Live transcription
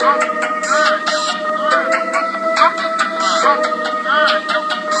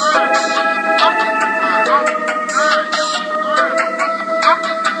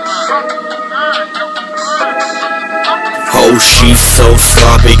She's so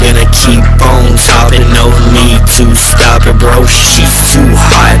sloppy, gonna keep on topping. No need to stop it, bro. She's too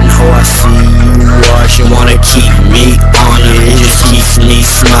hot, and ho, I see you watching. Wanna keep me on it, it just keeps me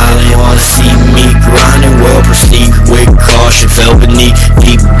smiling. Wanna see me grinding, well proceed with caution. Fell beneath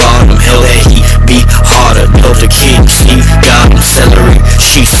the bottom, hell that heat be harder. Delta King, see, got him celery.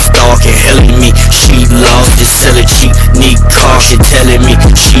 She's stalking, helling me. She lost the CELERY, need caution, telling me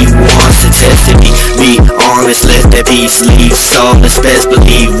she wants to test me. Be honest, let that peace leave. Solace, best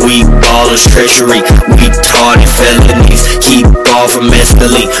believe we ballers, treachery. We target felonies, keep off of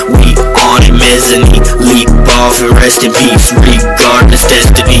mescaline. We on it, mezzanine, leap off and rest in peace. Regardless,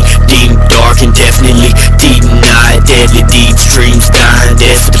 destiny, deep, dark, and definitely denied. Deadly deeds, dreams dying,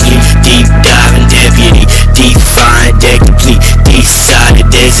 destiny, deep diving, deputy, defiant, deplete, decided,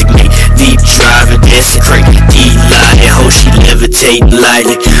 designate, deep driving, desecrate, delighted, ho, she levitating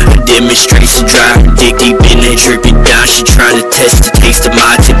lightly. A demonstration driving dick deep in that drippy down. She trying to test the taste of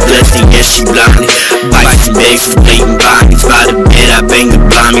my TELLIN, yes, she blindly. Bites and begs for blatant bindings. By the bed, I bang the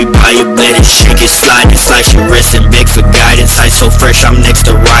blimey by your bled and shake it, slide. It's like she rests and beg for guidance. Sight so fresh, I'm next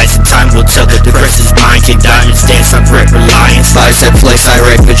to rise. And time will tell, the crest is mine. Kid diamonds dance, I rep reliance. Bicep flex, I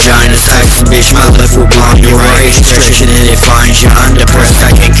wreck vaginas. Taxi bitch, my left will blind your right. Stretching and it finds you. I'm depressed,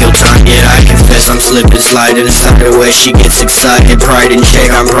 I can't kill time yet. I confess I'm slipping, sliding inside her way. She gets excited, pride and check.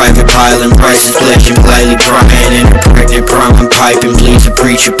 I'm private piling prices, pledging gladly crying. And her pregnant prime, I'm piping. Please a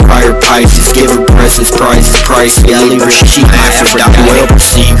preacher, prior PISCES. Give her presents, prices, pricey. LIBRA, she APHRODITE. Well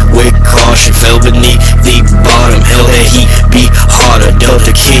proceed with caution. Fell beneath the bottom, hell that heat be harder.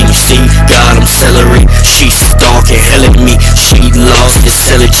 Delta King, see, got him celery. She stalking, helling me. She lost the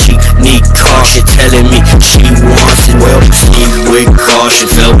CELERY, need caution, telling me she wants it. Well proceed with caution.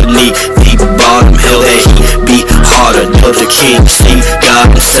 Fell beneath the bottom, hell that heat be harder. Delta King, see,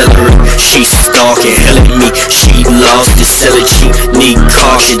 got him celery. She stalking, helling me. She lost the CELERY, need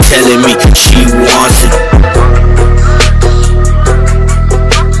caution, telling me she wants